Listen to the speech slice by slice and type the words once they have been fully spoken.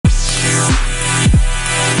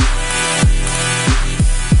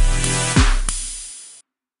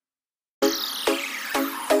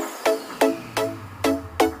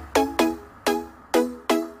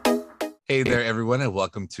everyone, and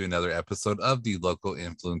welcome to another episode of the Local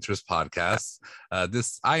Influencers Podcast.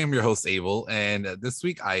 I am your host, Abel, and this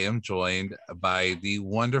week I am joined by the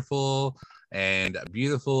wonderful and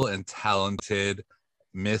beautiful and talented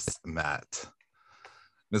Miss Matt.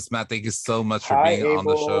 Miss Matt, thank you so much for being on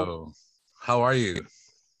the show. How are you?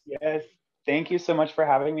 Yes, thank you so much for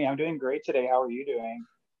having me. I'm doing great today. How are you doing?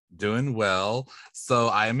 Doing well. So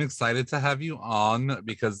I am excited to have you on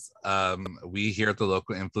because we here at the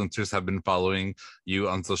Local Influencers have been following you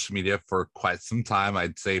on social media for quite some time.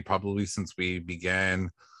 I'd say probably since we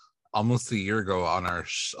began almost a year ago on our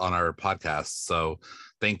podcast. So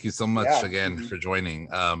thank you so much again for joining.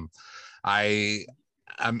 I'm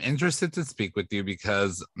interested to speak with you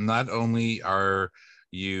because not only are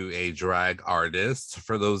you a drag artist,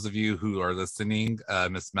 for those of you who are listening,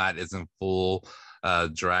 Miss Matt is in full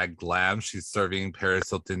drag glam. She's serving Paris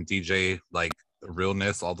Hilton DJ like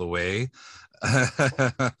realness all the way.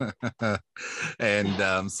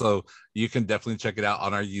 And so you can definitely check it out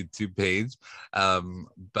on our YouTube page.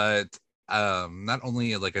 But not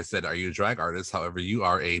only, like I said, are you a drag artist, however, you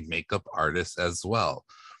are a makeup artist as well.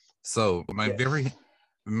 So my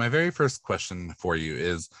very first question for you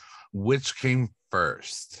is, which came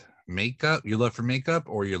first? Makeup, your love for makeup,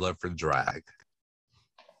 or your love for drag?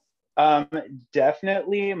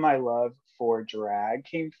 Definitely my love for drag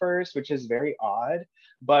came first, which is very odd.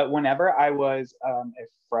 But whenever I was a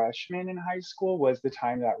freshman in high school was the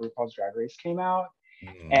time that RuPaul's Drag Race came out.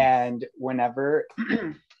 And whenever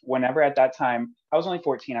at that time, I was only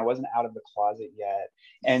 14, I wasn't out of the closet yet.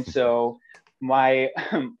 And so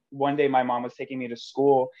one day my mom was taking me to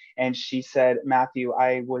school and she said, Matthew,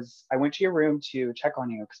 I went to your room to check on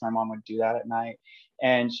you, because my mom would do that at night.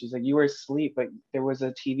 And she's like, you were asleep, but there was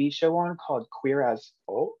a TV show on called Queer as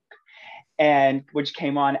Folk, and which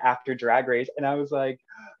came on after Drag Race. And I was like,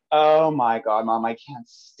 oh my God, Mom, I can't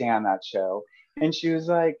stand that show. And she was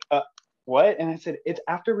like, what? And I said, it's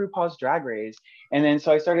after RuPaul's Drag Race. And then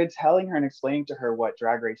so I started telling her and explaining to her what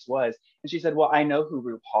Drag Race was. And she said, well, I know who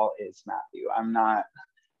RuPaul is, Matthew. I'm not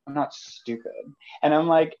stupid. And I'm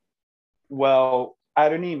like, well, I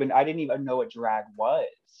didn't even know what drag was.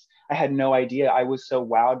 I had no idea. I was so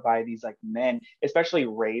wowed by these like men, especially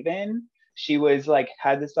Raven. She was like,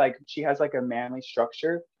 she has like a manly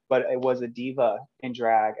structure, but it was a diva in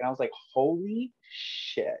drag. And I was like, holy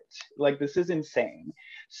shit, like this is insane.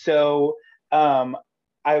 So my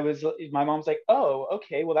mom's like, oh,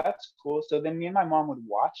 okay, well that's cool. So then me and my mom would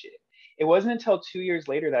watch it. It wasn't until 2 years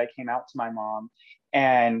later that I came out to my mom,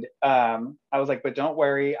 and I was like, but don't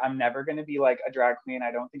worry, I'm never gonna be like a drag queen.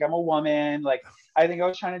 I don't think I'm a woman. Like, I think I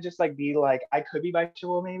was trying to just like be like, I could be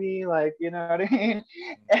bisexual maybe, like, you know what I mean?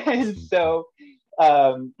 And so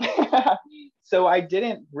so I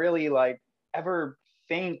didn't really like ever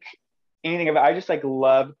think anything of it. I just like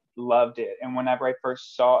loved it. And whenever I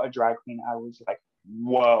first saw a drag queen, I was like,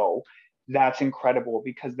 whoa, that's incredible,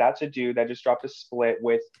 because that's a dude that just dropped a split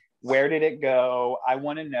with where did it go? I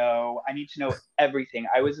want to know. I need to know everything.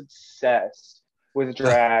 I was obsessed with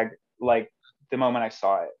drag like the moment I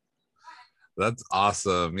saw it. That's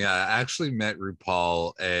awesome. Yeah, I actually met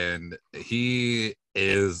RuPaul and he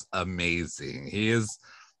is amazing. He is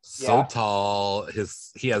so tall.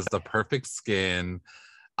 He has the perfect skin.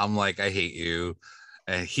 I'm like, I hate you.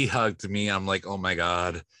 And he hugged me. I'm like, oh my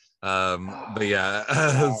God. But yeah,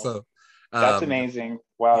 wow. So that's amazing.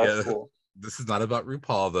 Wow, that's cool. This is not about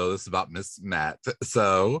RuPaul though. This is about Miss Matt.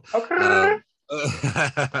 So okay.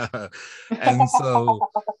 And so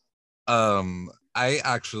I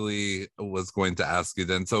actually was going to ask you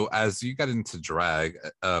then, so as you got into drag,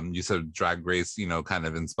 you said Drag Race, kind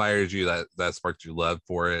of inspired you, that sparked your love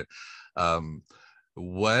for it. How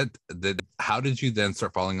did you then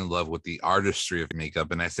start falling in love with the artistry of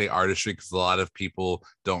makeup? And I say artistry because a lot of people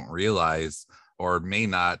don't realize, or may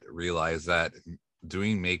not realize, that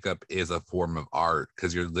doing makeup is a form of art,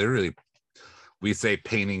 because you're literally, we say,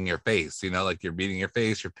 painting your face, like you're beating your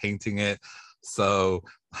face, you're painting it. So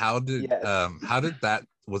how did that,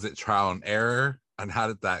 was it trial and error, and how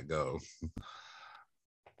did that go?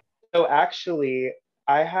 So actually,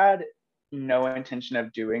 I had no intention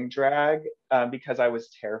of doing drag because I was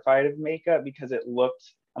terrified of makeup, because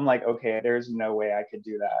I'm like, okay, there's no way I could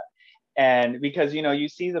do that. And because, you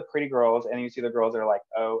see the pretty girls and you see the girls that are like,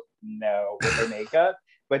 oh no, with their makeup.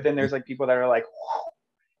 But then there's like people that are like, whoa.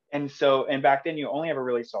 And back then you only ever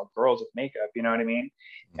really saw girls with makeup, you know what I mean?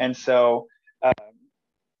 And so,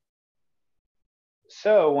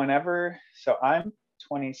 so I'm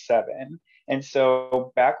 27. And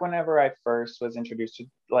so back whenever I first was introduced to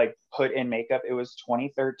like put in makeup, it was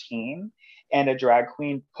 2013, and a drag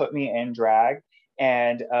queen put me in drag.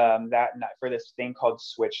 And that night, for this thing called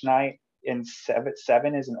Switch Night, in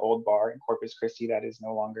Seven is an old bar in Corpus Christi that is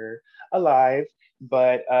no longer alive.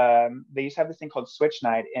 But they used to have this thing called Switch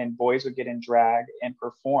Night, and boys would get in drag and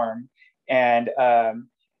perform, and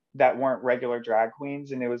that weren't regular drag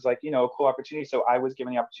queens, and it was like, you know, a cool opportunity. So I was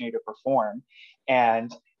given the opportunity to perform,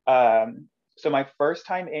 and so my first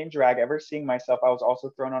time in drag, ever seeing myself, I was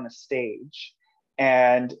also thrown on a stage,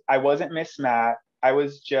 and I wasn't Miss Matt. I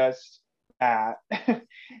was just Matt.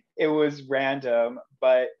 It was random,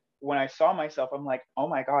 but when I saw myself, I'm like, oh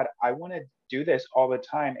my God, I want to do this all the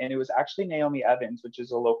time. And it was actually Naomi Evans, which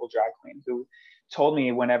is a local drag queen, who told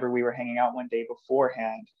me whenever we were hanging out one day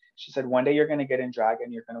beforehand, she said, one day you're going to get in drag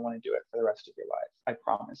and you're going to want to do it for the rest of your life. I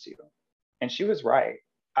promise you. And she was right.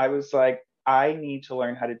 I was like, I need to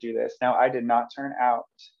learn how to do this. Now, I did not turn out,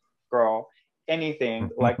 girl,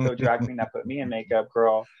 anything like the drag queen that put me in makeup,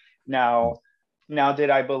 girl. Now,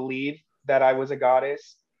 did I believe that I was a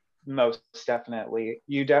goddess? Most definitely.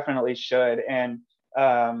 You definitely should. And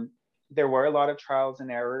there were a lot of trials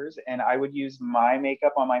and errors, and I would use my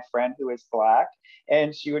makeup on my friend who is Black,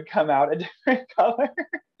 and she would come out a different color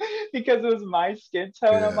because it was my skin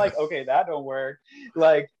tone. Yeah. I'm like, okay, that don't work.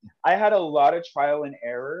 Like, I had a lot of trial and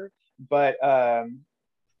error, but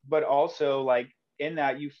also, like, in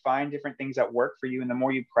that you find different things that work for you, and the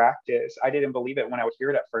more you practice, I didn't believe it when I would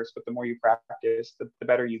hear it at first, but the more you practice, the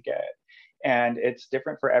better you get. And it's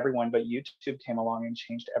different for everyone, but YouTube came along and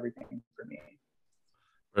changed everything for me.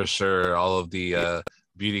 For sure. All of the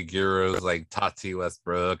beauty gurus like Tati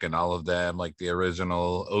Westbrook and all of them, like the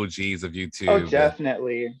original OGs of YouTube. Oh,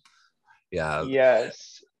 definitely. Yeah.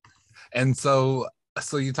 Yes. And so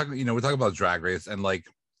you talk, you know, we talk about Drag Race, and like,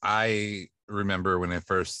 I remember when I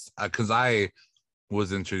first, because I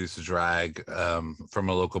was introduced to drag from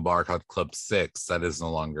a local bar called Club 6 that is no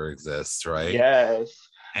longer exists, right? Yes.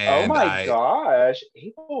 And oh my gosh,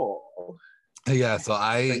 April. Yeah, so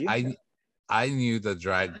I knew the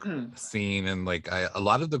drag scene, and like a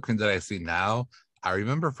lot of the queens that I see now, I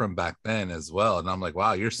remember from back then as well. And I'm like,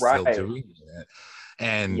 wow, you're still doing it.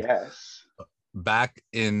 And yes, back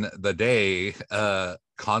in the day,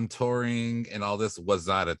 contouring and all this was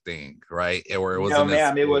not a thing, right? Or it wasn't. No,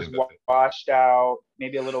 ma'am, it was washed out,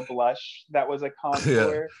 maybe a little blush that was a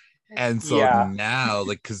contour. Yeah. And so now,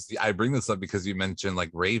 like, because I bring this up because you mentioned like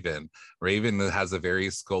Raven has a very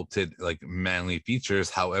sculpted, like, manly features.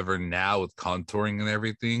 However, now with contouring and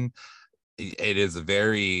everything, it is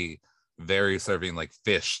very, very serving like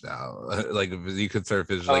fish now. Like, you could serve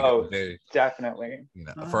fish like very, definitely. You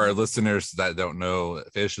know, for our listeners that don't know,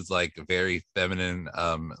 fish is like very feminine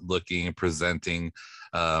looking, presenting.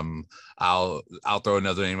 I'll throw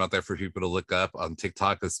another name out there for people to look up on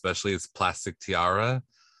TikTok, especially. It's Plastic Tiara.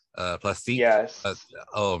 Plastique. Yes.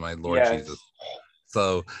 Oh my Lord, yes. Jesus.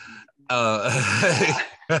 So so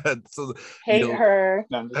hate her.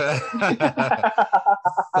 No,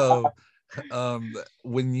 so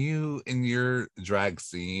when you, in your drag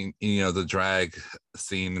scene, you know, the drag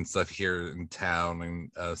scene and stuff here in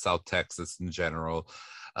town and South Texas in general,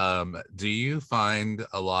 do you find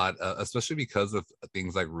a lot, especially because of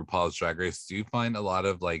things like RuPaul's Drag Race, do you find a lot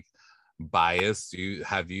of like bias?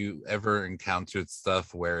 Have you ever encountered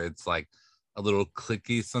stuff where it's like a little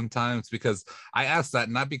cliquey sometimes? Because I ask that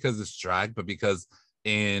not because it's drag, but because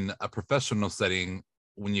in a professional setting,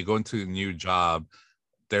 when you go into a new job,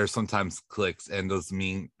 there's sometimes cliques and those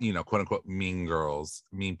mean, you know, quote unquote mean girls,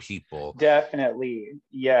 mean people. Definitely,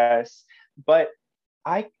 yes. But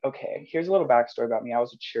here's a little backstory about me. I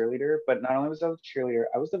was a cheerleader, but not only was I a cheerleader,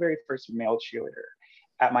 I was the very first male cheerleader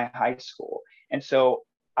at my high school. And so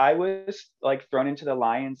I was like thrown into the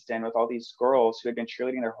lion's den with all these girls who had been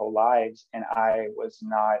cheerleading their whole lives, and I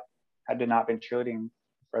had not been cheerleading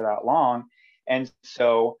for that long. And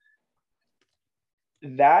so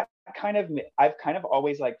that I've kind of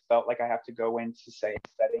always like felt like I have to go into say a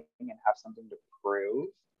setting and have something to prove,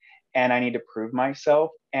 and I need to prove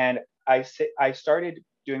myself. And I started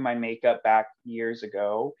doing my makeup back years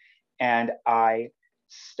ago, and I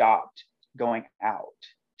stopped going out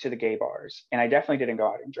to the gay bars, and I definitely didn't go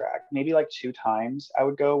out in drag. Maybe like 2 times I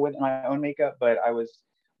would go with my own makeup, but I was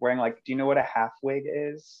wearing, like, do you know what a half wig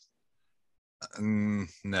is?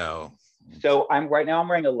 No. So I'm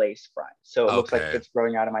wearing a lace front, so it looks like it's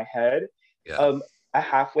growing out of my head. Yeah. A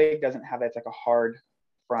half wig doesn't have it's like a hard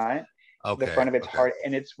front. The front of it's hard,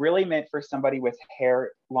 and it's really meant for somebody with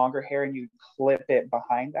longer hair, and you clip it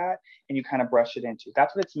behind that and you kind of brush it into.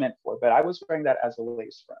 That's what it's meant for. But I was wearing that as a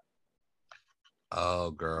lace front.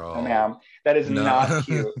 Oh, girl. Oh, ma'am, that is not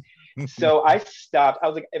cute. So I stopped. I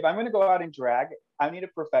was like, if I'm going to go out and drag, I need to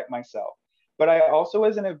perfect myself. But I also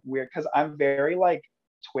was in a weird, because I'm very like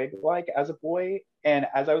twig-like as a boy, And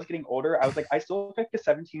as I was getting older, I was like, I still look like a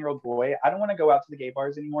 17-year-old boy. I don't want to go out to the gay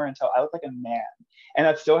bars anymore until I look like a man. And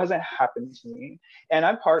that still hasn't happened to me. And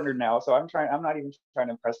I'm partnered now, so I'm not even trying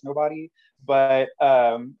to impress nobody. But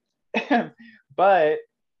but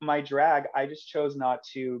my drag, I just chose not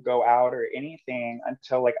to go out or anything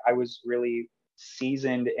until like I was really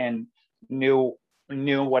seasoned and knew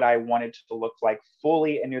what I wanted to look like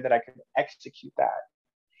fully and knew that I could execute that.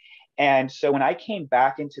 And so when I came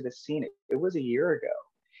back into the scene, it was a year ago.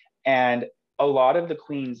 And a lot of the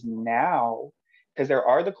queens now, because there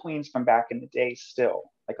are the queens from back in the day still,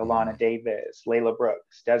 like Alana Davis, Layla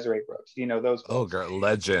Brooks, Desiree Brooks, you know, those Oh, folks. girl,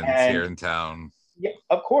 legends here And in town. yeah,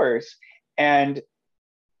 of course. And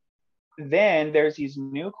then there's these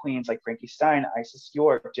new queens like Frankie Stein, Isis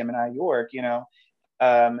York, Gemini York, you know,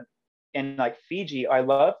 um, and like Fiji. I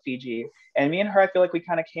love Fiji. And me and her, I feel like we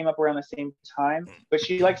kind of came up around the same time, but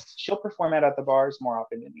she'll perform at the bars more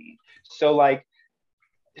often than me. So like,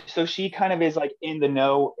 so she kind of is like in the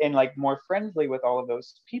know and like more friendly with all of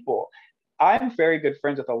those people. I'm very good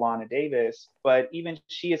friends with Alana Davis, but even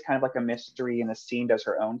she is kind of like a mystery in the scene, does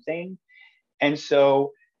her own thing. And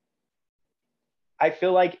so I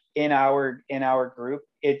feel like in our group,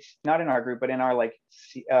 it's not in our group, but in our like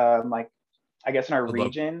I guess in our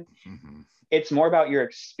region, it's more about your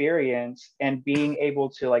experience and being able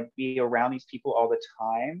to like be around these people all the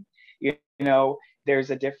time. You know,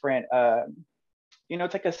 there's a different you know,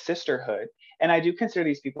 it's like a sisterhood. And I do consider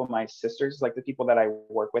these people my sisters, like the people that I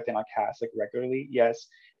work with in our cast like regularly, yes.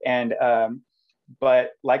 And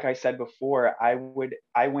but like I said before, I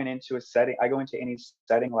went into a setting, I go into any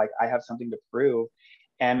setting like I have something to prove.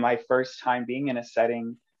 And my first time being in a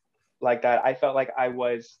setting like that, I felt like I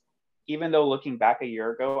was, even though looking back a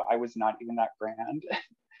year ago, I was not even that grand.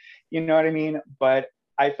 You know what I mean? But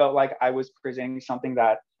I felt like I was presenting something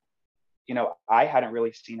that, you know, I hadn't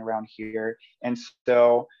really seen around here. And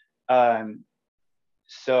so um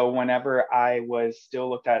so whenever I was still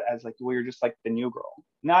looked at as like, well, you're just like the new girl.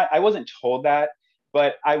 Not, I wasn't told that,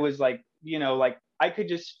 but I was like, you know, like I could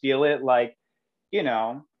just feel it, like, you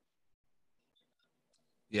know,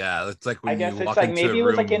 Yeah, it's like I when you guess it's walk like into a maybe it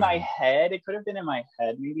was like room in my and head. It could have been in my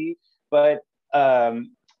head maybe, but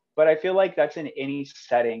um, but I feel like that's in any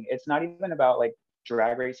setting. It's not even about like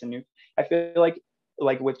drag race and new. I feel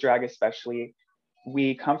like with drag especially,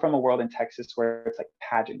 we come from a world in Texas where it's like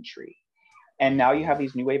pageantry. And now you have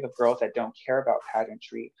these new wave of girls that don't care about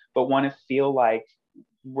pageantry, but want to feel like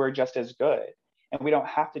we're just as good. And we don't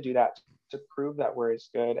have to do that to prove that we're as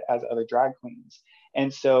good as other drag queens.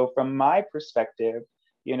 And so, from my perspective,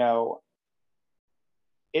 you know,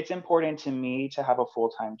 it's important to me to have a full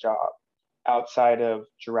time job outside of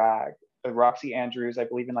drag. Roxy Andrews, I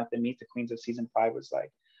believe in like the Meet the Queens of season 5 was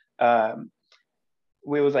like, um,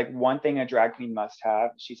 it was like one thing a drag queen must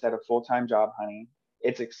have. She said a full time job, honey.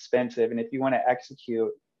 It's expensive, and if you want to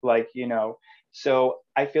execute, like, you know, so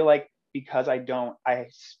I feel like because I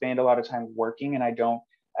spend a lot of time working, and I don't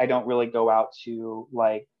really go out to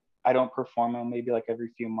like, I don't perform maybe like every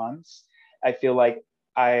few months. I feel like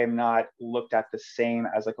I am not looked at the same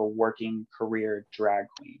as like a working career drag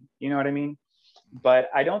queen. You know what I mean? But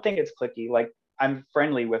I don't think it's clicky. Like I'm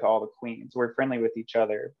friendly with all the queens. We're friendly with each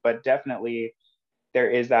other, but definitely there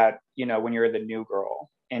is that, you know, when you're the new girl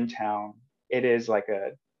in town, it is like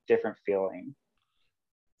a different feeling.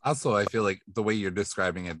 also I feel like the way you're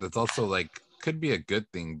describing it, that's also like could be a good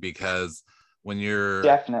thing because when you're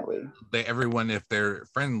Definitely. everyone, if they're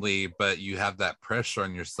friendly, but you have that pressure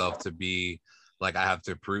on yourself to be like, I have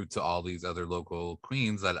to prove to all these other local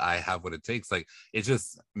queens that I have what it takes. Like it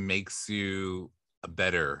just makes you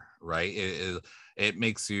better, right? It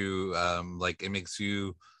makes you like it makes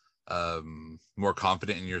you more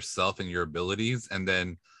confident in yourself and your abilities, and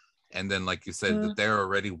then like you said that they're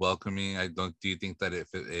already welcoming. I don't Do you think that if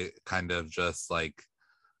it kind of just like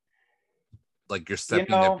you're You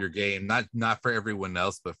stepping up know, your game, not for everyone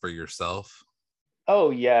else but for yourself? oh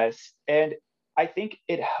yes. And I think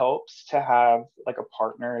it helps to have like a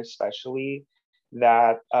partner, especially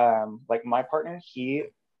that like my partner, he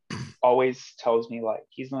always tells me like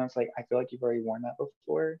he's the one that's like, I feel like you've already worn that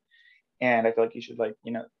before. And I feel like you should like,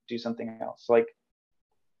 you know, do something else. Like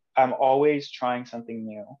I'm always trying something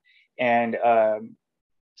new. And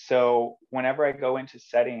so whenever I go into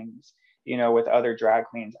settings, you know, with other drag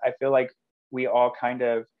queens, I feel like we all kind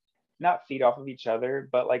of not feed off of each other,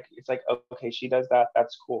 but like it's like, okay, she does that,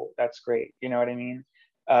 that's cool, that's great. You know what I mean?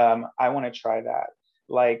 I want to try that.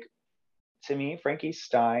 Like to me, Frankie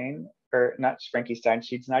Stein, or not Frankie Stein,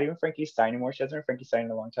 she's not even Frankie Stein anymore. She hasn't been Frankie Stein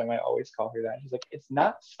in a long time. I always call her that. She's like, it's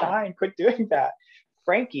not Stein, quit doing that.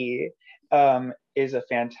 Frankie is a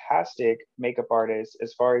fantastic makeup artist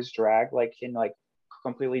as far as drag, like can like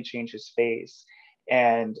completely change his face.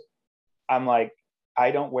 And I'm like,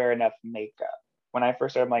 I don't wear enough makeup. When I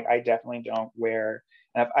first started, I'm like, I definitely don't wear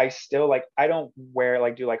enough. I still like, I don't wear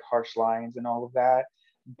like, do like harsh lines and all of that.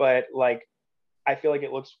 But like, I feel like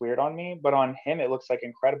it looks weird on me, but on him, it looks like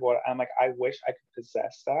incredible. I'm like, I wish I could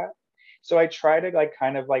possess that. So I try to like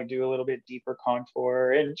kind of like do a little bit deeper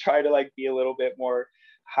contour and try to like be a little bit more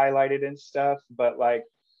highlighted and stuff. But like,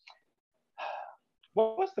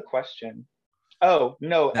 what was the question? Oh,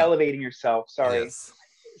 no, No. elevating yourself. Sorry. Yes.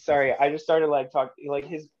 Sorry. I just started like talking like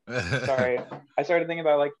his, sorry. I started thinking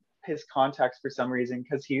about like his contacts for some reason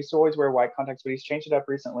because he used to always wear white contacts, but he's changed it up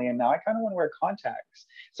recently. And now I kind of want to wear contacts.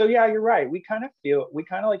 So yeah, you're right. We kind of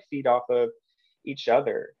like feed off of each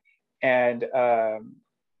other. And,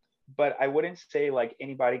 but I wouldn't say like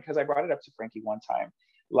anybody, because I brought it up to Frankie one time.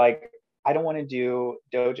 Like, I don't want to do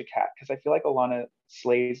Doja Cat because I feel like Alana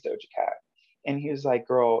slays Doja Cat. And he was like,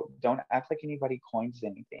 girl, don't act like anybody coins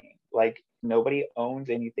anything. Like, nobody owns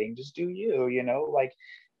anything. Just do you, you know? Like,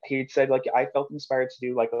 he said, like, I felt inspired to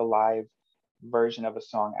do like a live version of a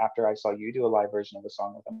song after I saw you do a live version of a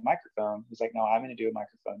song with a microphone. He's like, no, I'm going to do a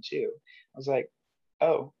microphone too. I was like,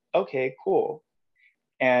 oh, okay, cool.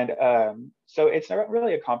 And so it's not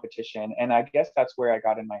really a competition. And I guess that's where I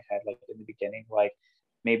got in my head, like in the beginning, like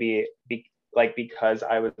maybe like because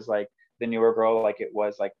I was like the newer girl, like it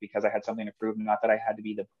was like because I had something to prove, not that I had to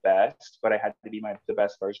be the best, but I had to be the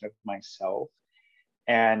best version of myself.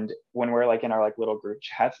 And when we're like in our like little group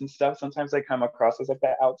chats and stuff, sometimes I come across as like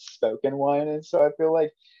the outspoken one. And so I feel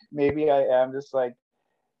like maybe I am just like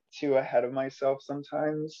too ahead of myself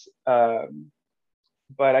sometimes. But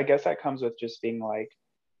I guess that comes with just being like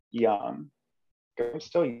young. I'm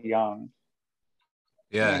still young.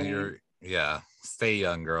 You know Yeah, what I mean? yeah. Stay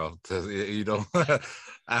young, girl. You don't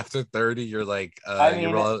after 30, you're like I you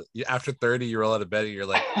mean, roll after 30, you roll out of bed and you're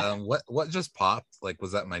like, what just popped? Like,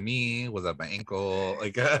 was that my knee? Was that my ankle?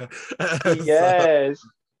 Like so yes. the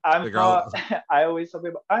I'm girl. I always tell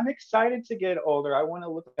people I'm excited to get older. I want to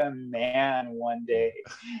look like a man one day.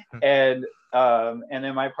 And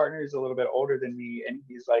then my partner is a little bit older than me and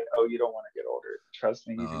he's like, oh, you don't want to get older. Trust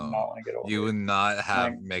me, you do not No, want to get older. you will not I'm like,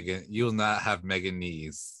 have Megan. You will not have Megan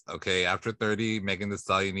knees. Okay, after 30, Megan Thee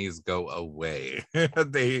Stallion knees go away.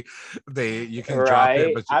 they, you can drop it,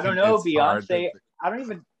 right? but you I don't can. know. It's hard. Beyonce, I don't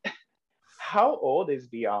even, how old is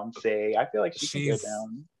Beyonce? I feel like she can go She's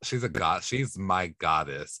down. she's a god. She's my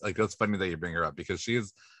goddess. Like it's funny that you bring her up because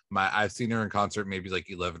she's my. I've seen her in concert maybe like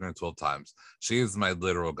 11 or 12 times. She is my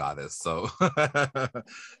literal goddess. So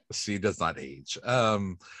she does not age.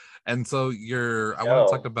 And so I want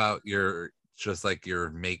to talk Yo, about your just like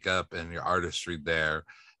your makeup and your artistry there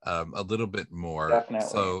a little bit more. definitely.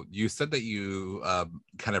 So you said that you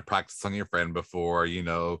kind of practiced on your friend before, you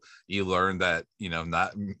learned that,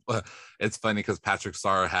 not it's funny because Patrick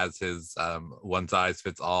Star has his one size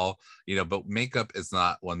fits all, but makeup is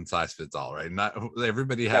not one size fits all, right? Not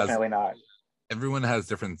everybody has, Definitely not. everyone has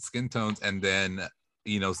different skin tones. And then,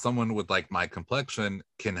 someone with like my complexion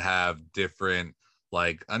can have different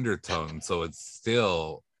like undertones. So it's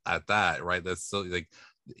still at that, right? That's so like,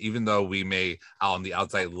 even though we may on the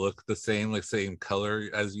outside look the same, like same color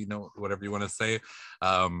as whatever you want to say,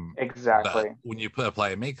 but Exactly. when you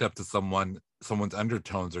apply makeup to someone's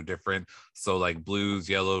undertones are different. So like blues,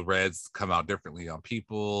 yellow, reds come out differently on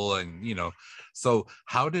people, and so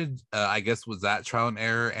how did I guess was that trial and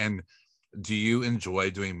error? And do you enjoy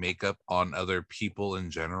doing makeup on other people in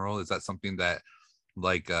general? Is that something that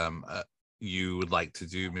like you would like to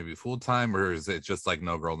do maybe full time, or is it just like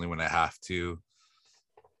no girl, only when I have to?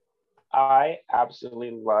 I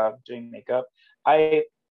absolutely love doing makeup. I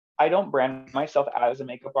I don't brand myself as a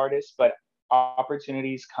makeup artist, but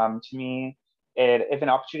opportunities come to me. And if an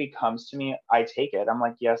opportunity comes to me, I take it. I'm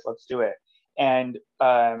like, yes, let's do it. And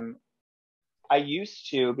I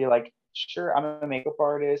used to be like, sure, I'm a makeup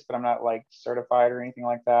artist, but I'm not like certified or anything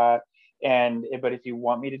like that. But if you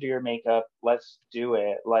want me to do your makeup, let's do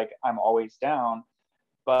it. Like I'm always down.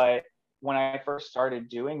 But when I first started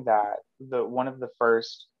doing that, the one of the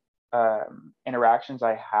first interactions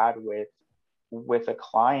I had with a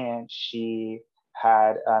client, she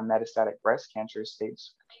had metastatic breast cancer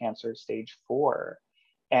stage 4,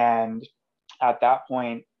 and at that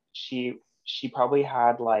point, she probably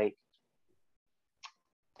had like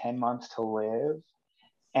 10 months to live,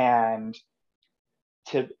 and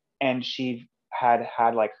to and she had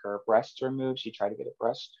like her breasts removed. She tried to get a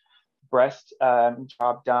breast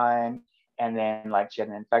job done, and then like she had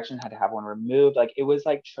an infection, had to have one removed. Like it was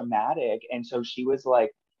like traumatic, and so she was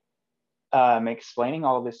like explaining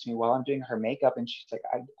all of this to me while I'm doing her makeup, and she's like,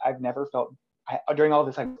 I've never felt during all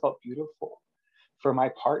this I felt beautiful for my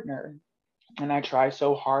partner. And I try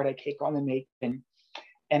so hard. I take on the makeup,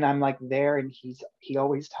 and I'm like there, and he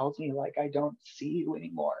always tells me like, I don't see you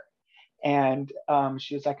anymore. And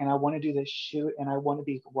she was like, and I want to do this shoot, and I want to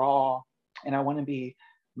be raw, and I want to be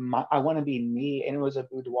me. And it was a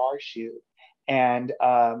boudoir shoot. And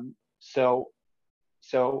so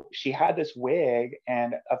she had this wig,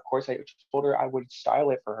 and of course I told her I would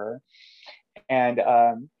style it for her. And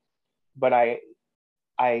but I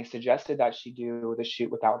suggested that she do the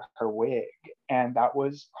shoot without her wig. And that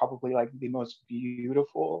was probably like the most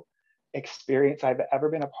beautiful experience I've ever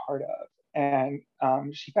been a part of. And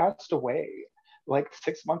she passed away like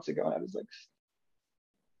 6 months ago. And I was like,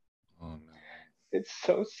 Oh no. it's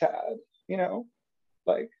so sad, you know?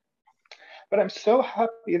 Like, but I'm so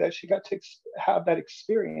happy that she got to have that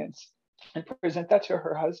experience and present that to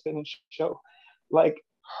her husband and show like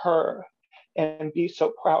her, and be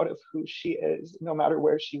so proud of who she is, no matter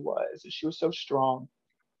where she was. She was so strong.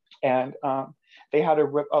 And they had a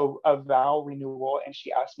vow renewal, and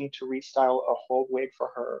she asked me to restyle a whole wig for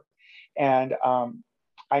her. And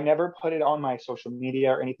I never put it on my social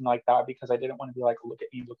media or anything like that, because I didn't want to be like, look at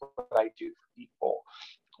me, look what I do for people.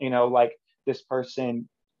 You know, like, this person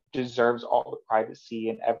deserves all the privacy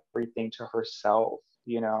and everything to herself,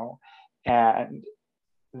 you know? And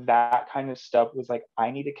that kind of stuff was like,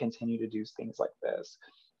 I need to continue to do things like this.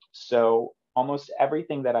 So almost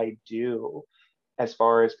everything that I do, as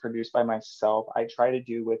far as produced by myself, I try to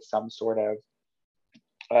do with some sort of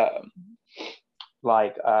um,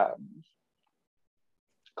 like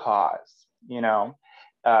cause, you know.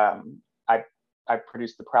 Um, I I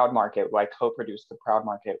produced the Proud Market. I co-produced the Proud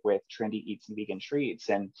Market with Trendy Eats and Vegan Treats,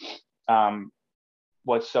 and um,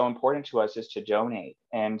 what's so important to us is to donate.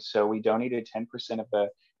 And so we donated 10% of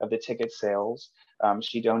the ticket sales.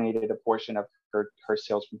 She donated a portion of her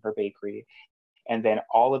sales from her bakery, and then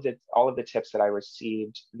all of the tips that I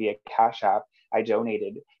received via Cash App, I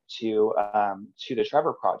donated to the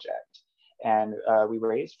Trevor Project, and we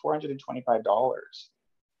raised $425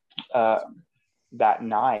 um, that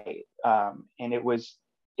night, and it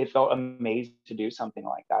felt amazing to do something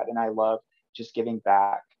like that. And I love just giving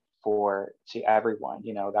back to everyone.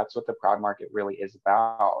 You know, that's what the Proud Market really is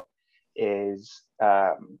about, is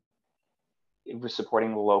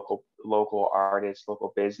supporting local artists,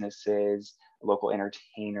 local businesses, local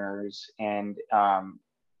entertainers. And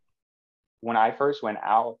when I first went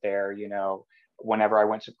out there, you know, whenever I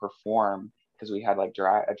went to perform, because we had like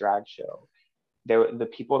a drag show, the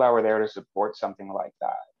people that were there to support something like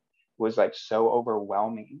that was like so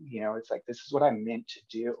overwhelming. You know, it's like, this is what I'm meant to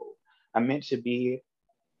do. I'm meant to be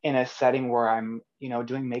in a setting where I'm, you know,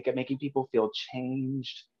 doing makeup, making people feel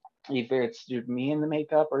changed, either it's me in the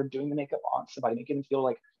makeup or doing the makeup on somebody, making them feel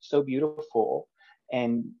like so beautiful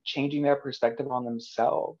and changing their perspective on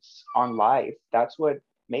themselves, on life. That's what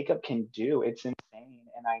makeup can do. It's insane.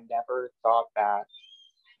 And I never thought that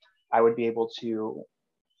I would be able to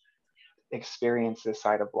experience this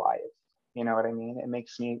side of life. You know what I mean? It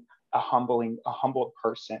makes me a humbled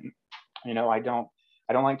person. You know, I don't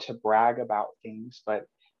like to brag about things, but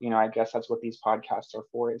you know, I guess that's what these podcasts are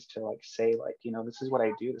for, is to like say like, you know, this is what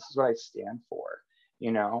I do, this is what I stand for,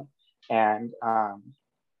 you know. And I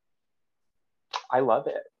love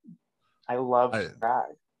it. I love I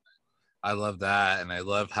drag. I love that, and I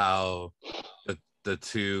love how the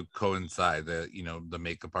two coincide. The, you know, the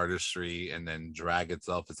makeup artistry and then drag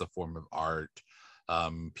itself is a form of art.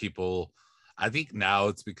 People, I think now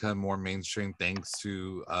it's become more mainstream thanks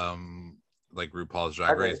to like RuPaul's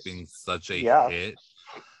Drag Race being such a Yeah, hit,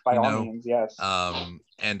 by you all know. means, yes.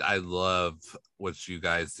 And I love what you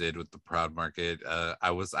guys did with the Proud Market.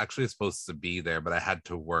 I was actually supposed to be there, but I had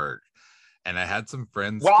to work, and I had some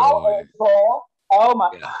friends go. Girl. Oh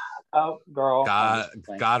my. Yeah. Oh, girl. God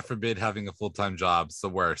forbid having a full-time job. It's the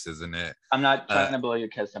worst, isn't it? I'm not trying to blow your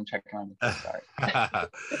kiss. I'm checking on you.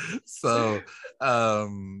 Sorry.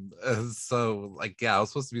 So like, yeah, I was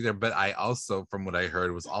supposed to be there, but I also, from what I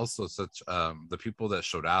heard, was also such the people that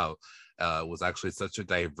showed out was actually such a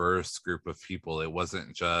diverse group of people. It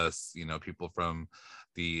wasn't just, you know, people from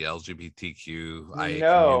the LGBTQIA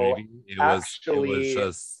No, community. It was actually,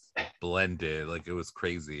 just blended. Like, it was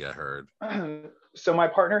crazy, I heard. so my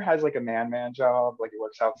partner has like a man job, like he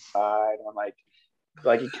works outside, and like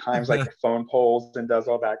he climbs like the phone poles and does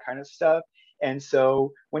all that kind of stuff. And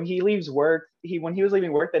so when he leaves work, when he was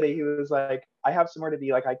leaving work that day, he was like, I have somewhere to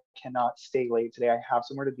be, like I cannot stay late today, I have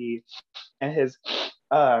somewhere to be. And his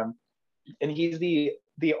um and he's the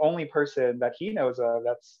only person that he knows of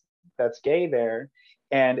that's gay there.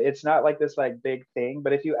 And it's not like this like big thing,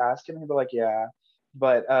 but if you ask him, he'll be like, yeah.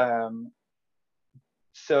 But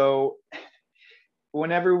so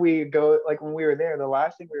whenever we go, like when we were there, the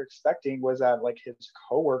last thing we were expecting was that like his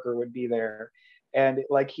coworker would be there, and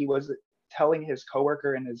like he was telling his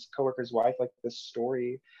coworker and his coworker's wife like this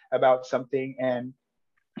story about something, and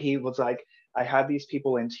he was like, I had these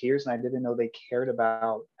people in tears and I didn't know they cared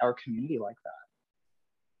about our community like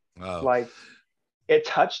that. Oh, Like it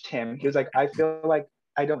touched him. He was like, I feel like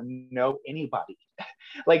I don't know anybody.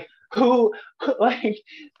 Like who like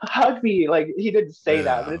hug me. Like he didn't say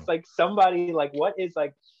that, but yeah. it's like somebody like what is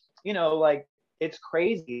like, like it's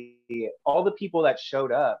crazy. All the people that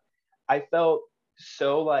showed up, I felt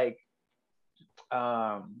so like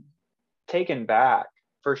um taken back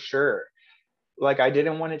for sure. Like I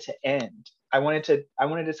didn't want it to end. I wanted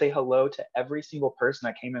to say hello to every single person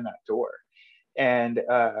that came in that door. And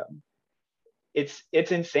it's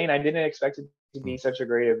insane. I didn't expect it to be such a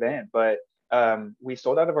great event, but we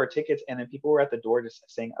sold out of our tickets, and then people were at the door just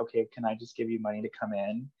saying, "Okay, can I just give you money to come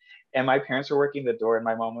in?" And my parents were working the door, and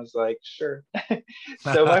my mom was like, "Sure."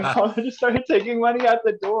 So my mom just started taking money at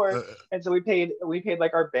the door, and so we paid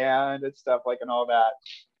like our band and stuff like and all that.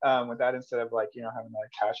 With that, instead of like having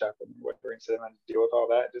like cash app and whatever, instead of having to deal with all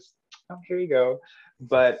that, just here you go.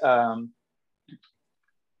 But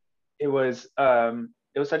it was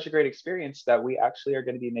such a great experience that we actually are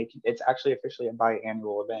going to be making. It's actually officially a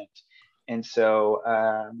biannual event, and so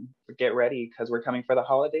get ready because we're coming for the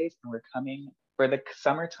holidays and we're coming for the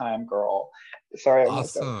summertime, girl. Sorry, I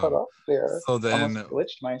almost got cut Awesome. off there. So Almost then,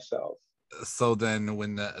 glitched myself.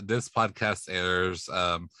 when this podcast airs,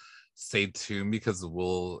 stay tuned because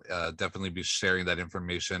we'll definitely be sharing that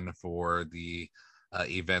information for the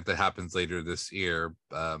event that happens later this year.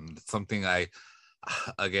 Something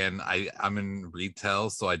I'm in retail,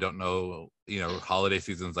 so I don't know, holiday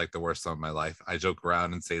season is like the worst time of my life. I joke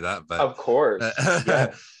around and say that, but Of course,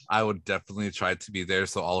 yes. I would definitely try to be there.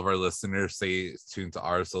 So all of our listeners, stay tuned to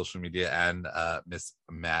our social media and Miss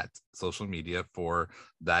Matt social media for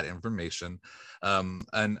that information.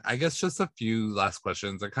 And I guess just a few last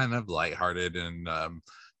questions. They're kind of lighthearted and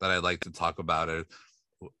that I'd like to talk about it.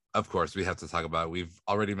 Of course, we have to talk about. We've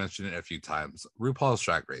already mentioned it a few times. RuPaul's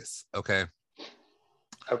Drag Race. Okay.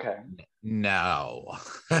 Okay. Now,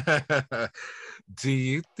 do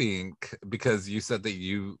you think, because you said that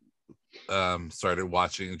you started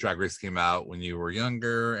watching Drag Race came out when you were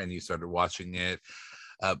younger and you started watching it,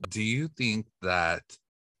 do you think that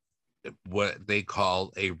what they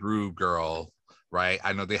call a Ru girl, right?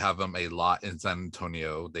 I know they have them a lot in San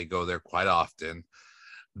Antonio. They go there quite often.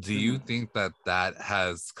 Do you Mhm. think that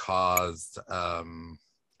has caused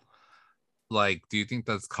like, do you think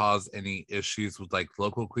that's caused any issues with like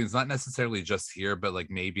local queens, not necessarily just here but like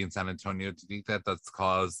maybe in San Antonio? Do you think that that's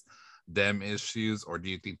caused them issues, or do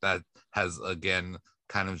you think that has again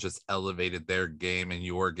kind of just elevated their game and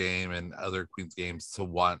your game and other queens games to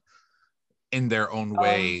want in their own Um,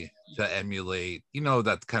 way to emulate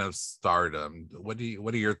that kind of stardom? What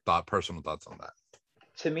are your personal thoughts on that?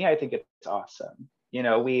 to me, I think it's awesome.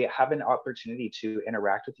 We have an opportunity to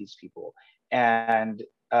interact with these people. And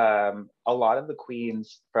a lot of the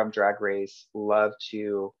queens from Drag Race love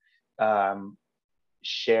to um,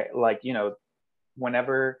 share, like,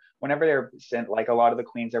 whenever they're sent, like a lot of the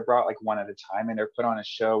queens are brought like one at a time and they're put on a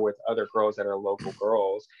show with other girls that are local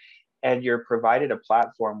girls. And you're provided a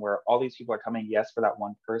platform where all these people are coming, yes, for that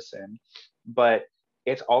one person, but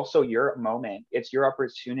it's also your moment. It's your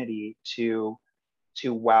opportunity to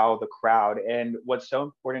wow the crowd. And what's so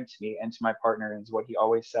important to me and to my partner is what he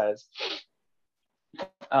always says.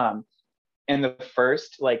 Um, in the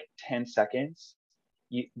first like 10 seconds,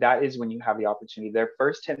 that is when you have the opportunity. Their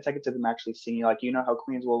first 10 seconds of them actually singing, like, how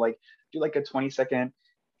queens will like do like a 20-second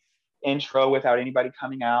intro without anybody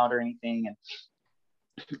coming out or anything.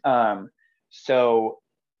 And so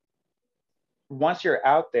once you're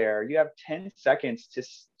out there, you have 10 seconds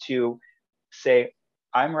to say,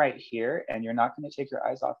 I'm right here and you're not going to take your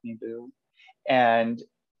eyes off me, boo. And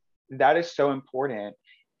that is so important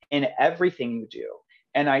in everything you do.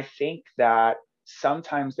 And I think that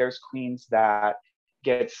sometimes there's queens that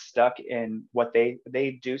get stuck in what they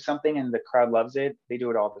do something and the crowd loves it. They do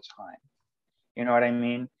it all the time. You know what I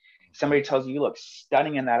mean? Somebody tells you look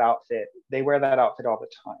stunning in that outfit. They wear that outfit all the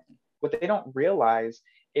time. What they don't realize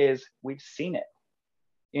is we've seen it.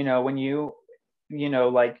 When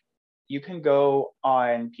like you can go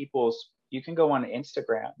on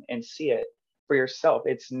Instagram and see it for yourself.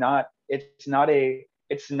 It's not a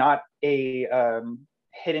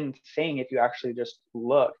hidden thing if you actually just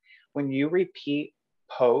look. When you repeat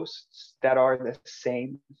posts that are the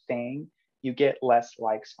same thing, you get less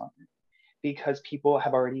likes on it because people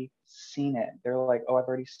have already seen it. They're like, oh, I've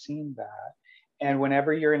already seen that. And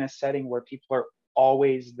whenever you're in a setting where people are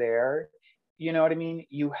always there, You know what I mean?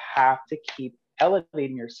 You have to keep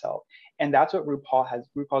elevating yourself. And that's what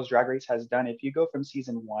RuPaul's Drag Race has done. If you go from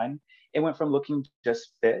season one, it went from looking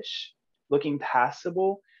just fish, looking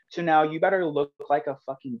passable, to now you better look like a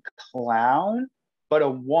fucking clown, but a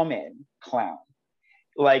woman clown.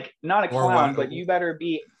 Like not a Or clown, what? but you better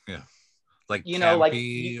be, Yeah, like you know, like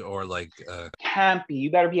campy or like campy.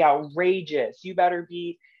 You better be outrageous. You better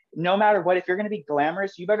be, no matter what, if you're going to be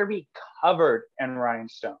glamorous, you better be covered in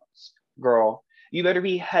rhinestones, girl. You better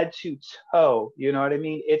be head to toe. You know what I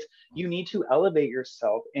mean? It's, you need to elevate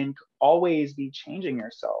yourself and always be changing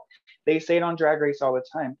yourself. They say it on Drag Race all the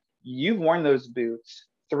time. You've worn those boots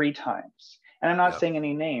 3 times. And I'm not yep. saying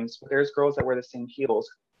any names, but there's girls that wear the same heels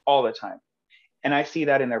all the time. And I see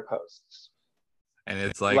that in their posts. And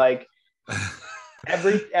it's like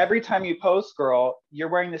every time you post, girl, you're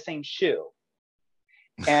wearing the same shoe.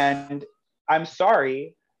 And I'm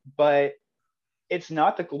sorry, but it's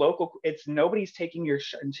not the local, it's nobody's taking your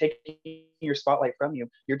spotlight from you.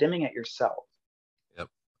 You're dimming it yourself. Yep.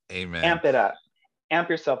 Amen. Amp it up. Amp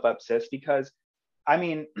yourself up, sis, because I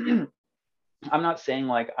mean, I'm not saying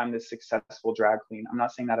like I'm this successful drag queen. I'm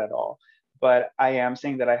not saying that at all. But I am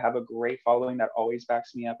saying that I have a great following that always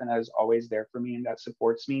backs me up and that is always there for me and that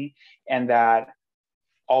supports me, and that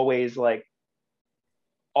always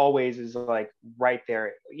is like right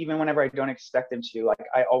there, even whenever I don't expect them to. Like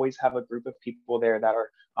I always have a group of people there that are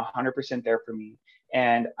 100% there for me.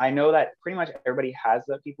 And I know that pretty much everybody has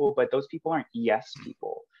that people, but those people aren't yes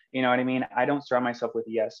people. You know what I mean? I don't surround myself with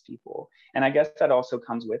yes people. And I guess that also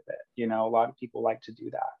comes with it. You know, a lot of people like to do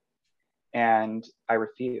that. And I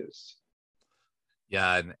refuse.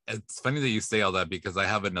 Yeah, and it's funny that you say all that because I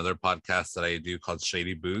have another podcast that I do called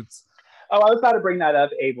Shady Boots. Oh, I was about to bring that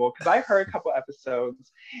up, Abel, because I heard a couple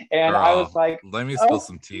episodes and Girl, I was like, let me spill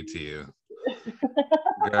some tea to you.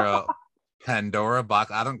 Girl, Pandora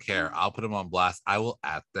Box, I don't care. I'll put them on blast. I will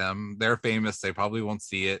at them. They're famous. They probably won't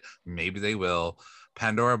see it. Maybe they will.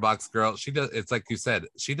 Pandora Box girl, she does, it's like you said,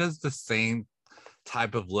 she does the same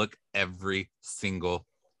type of look every single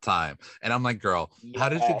time. And I'm like, girl, how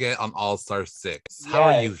did you get on All Star 6? How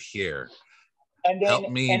are you here? And then, help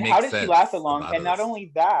me and make how did she last along? And this. not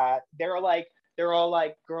only that, they're all like,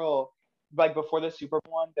 girl, like before the Super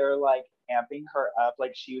Bowl one, they're like amping her up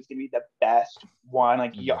like she was gonna be the best one.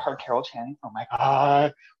 Like her Carol Channing, oh my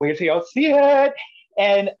god, wait till y'all see it.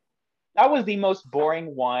 And that was the most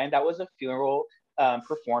boring one. That was a funeral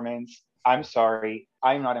performance. I'm sorry,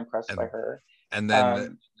 I'm not impressed by her. And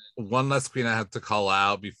then one last queen I have to call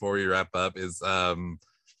out before we wrap up is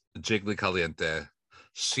Jiggly Caliente.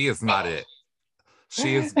 She is not it.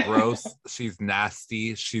 She is gross. She's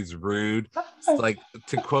nasty. She's rude. It's like,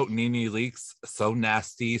 to quote Nene Leakes, so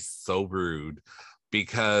nasty, so rude.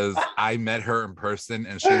 Because I met her in person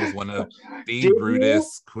and she was one of the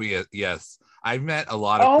rudest queens. Yes. I've met a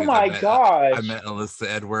lot of queens. Oh my gosh. I met Alyssa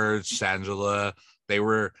Edwards, Shangela. They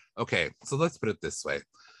were, okay, so let's put it this way.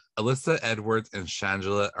 Alyssa Edwards and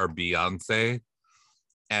Shangela are Beyonce.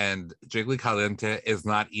 And Jiggly Caliente is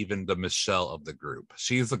not even the Michelle of the group.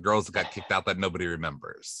 She's the girls that got kicked out that nobody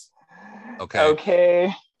remembers.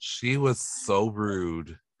 Okay. She was so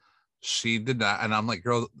rude. She did not. And I'm like,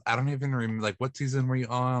 girl, I don't even remember. Like, what season were you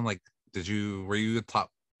on? Like, were you the top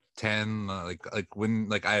 10?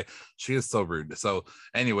 She is so rude. So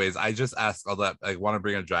anyways, I just asked all that. I want to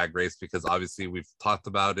bring a Drag Race because obviously we've talked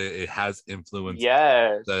about it. It has influenced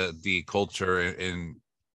the culture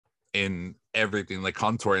in everything. Like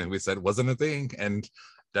contouring, we said wasn't a thing and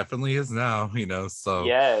definitely is now, you know. So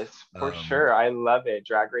yes, for sure. I love it.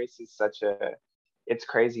 Drag Race is it's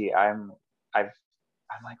crazy. I'm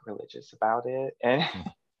like religious about it, and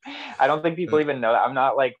I don't think people even know that. I'm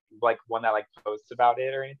not like one that like posts about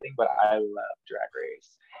it or anything, but I love Drag Race.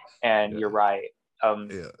 And you're right.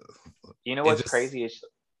 You know what's crazy is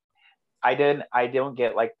I don't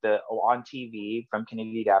get like on TV from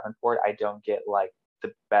Kennedy Davenport, I don't get like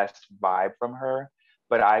the best vibe from her,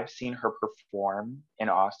 but I've seen her perform in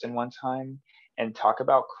Austin one time and talk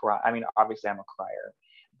about cry. I mean, obviously I'm a crier,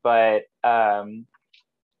 but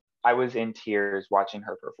I was in tears watching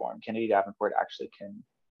her perform. Kennedy Davenport actually can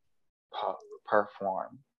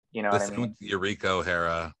perform. You know what I mean? Eureka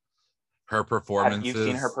O'Hara, her performances. Have you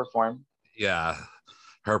seen her perform? Yeah,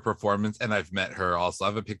 her performance, and I've met her also. I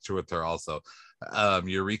have a picture with her also.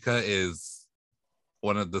 Eureka is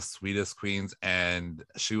one of the sweetest queens, and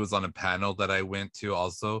she was on a panel that I went to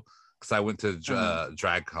also because I went to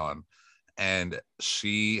DragCon, and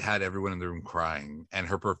she had everyone in the room crying, and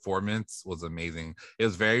her performance was amazing. It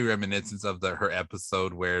was very reminiscent of her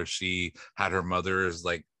episode where she had her mother's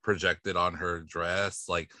like projected on her dress.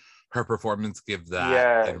 Like her performance give that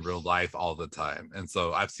Yes. in real life all the time. And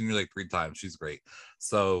so I've seen her like 3 times. She's great.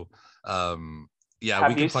 So yeah, Have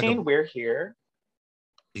we can you talk seen about. We're Here?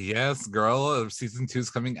 Yes, girl, season 2 is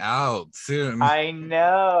coming out soon. I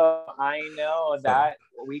know So that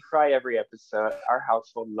we cry every episode. Our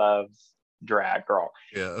household loves drag, girl.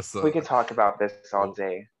 yeah, We could talk about this all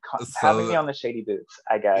day. Have me so on the Shady Boots,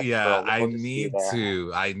 I guess. yeah, We'll just be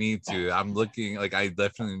there. I need to. I'm looking, like, I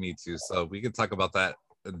definitely need to. So we can talk about that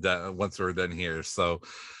once we're done here. So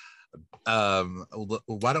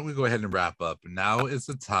why don't we go ahead and wrap up? Now is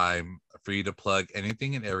the time for you to plug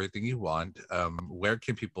anything and everything you want. Where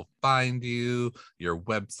can people find you, your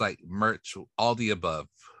website, merch, all the above?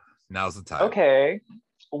 Now's the time. Okay.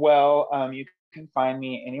 Well, you can find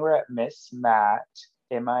me anywhere at Miss Matt.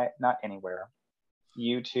 Not anywhere?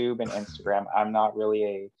 YouTube and Instagram. I'm not really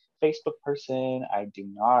a Facebook person. I do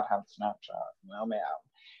not have Snapchat. No, ma'am.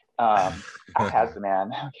 I has the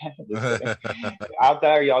man. Okay, just kidding. Out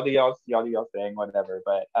there, y'all do y'all thing, whatever.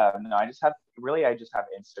 But no, I just have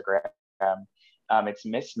Instagram. It's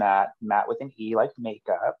Miss Matt, Matt with an E like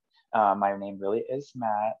makeup. My name really is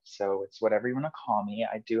Matt, so it's whatever you want to call me.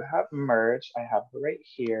 I do have merch. I have it right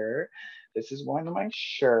here. This is one of my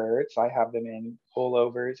shirts. I have them in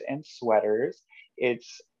pullovers and sweaters.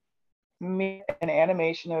 It's me, an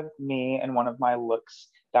animation of me and one of my looks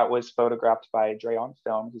that was photographed by Dre on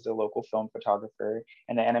Film, who's a local film photographer.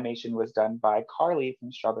 And the animation was done by Carly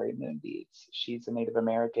from Strawberry Moonbeats. She's a Native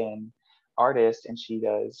American artist and she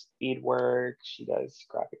does beadwork, she does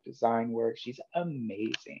graphic design work. She's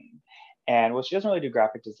amazing. And well, she doesn't really do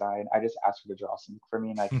graphic design. I just asked her to draw some for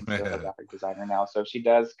me and I consider her a graphic designer now. So if she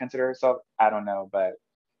does consider herself, I don't know, but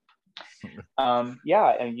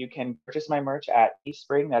yeah, and you can purchase my merch at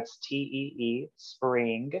Teespring. That's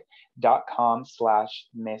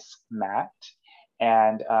teespring.com/Miss Matt,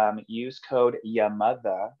 and use code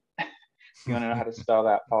YAMOTHER. If you want to know how to spell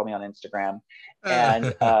that, follow me on Instagram,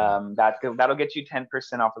 and that'll get you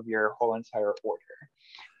 10% off of your whole entire order.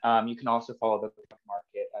 You can also follow the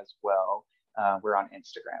market as well. We're on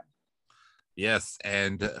Instagram. Yes,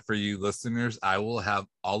 and for you listeners, I will have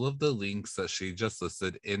all of the links that she just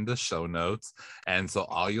listed in the show notes. And so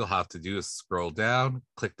all you'll have to do is scroll down,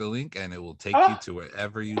 click the link, and it will take you to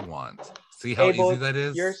wherever you want. See how Abel, easy that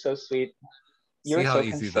is? You're so sweet. You're See how so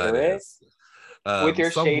easy that is. With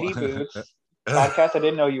your Shady Boots podcast, I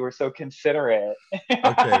didn't know you were so considerate.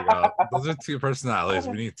 Okay, well, those are two personalities.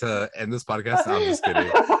 We need to end this podcast. No, I'm just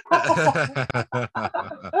kidding.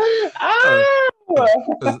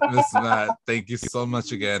 Miss Matt, thank you so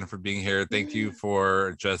much again for being here. Thank you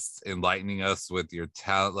for just enlightening us with your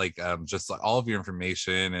talent, just like all of your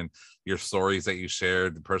information and your stories that you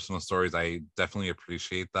shared, the personal stories. I definitely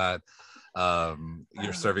appreciate that.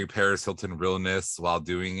 You're serving Paris Hilton realness while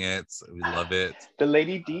doing it. We love it. The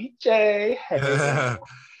lady DJ. Hey.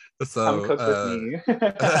 So come cook with me.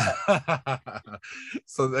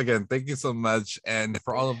 So again, thank you so much. And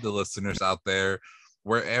for all of the listeners out there,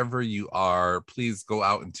 wherever you are, please go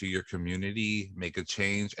out into your community, make a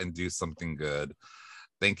change, and do something good.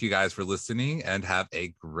 Thank you guys for listening and have a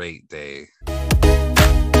great day.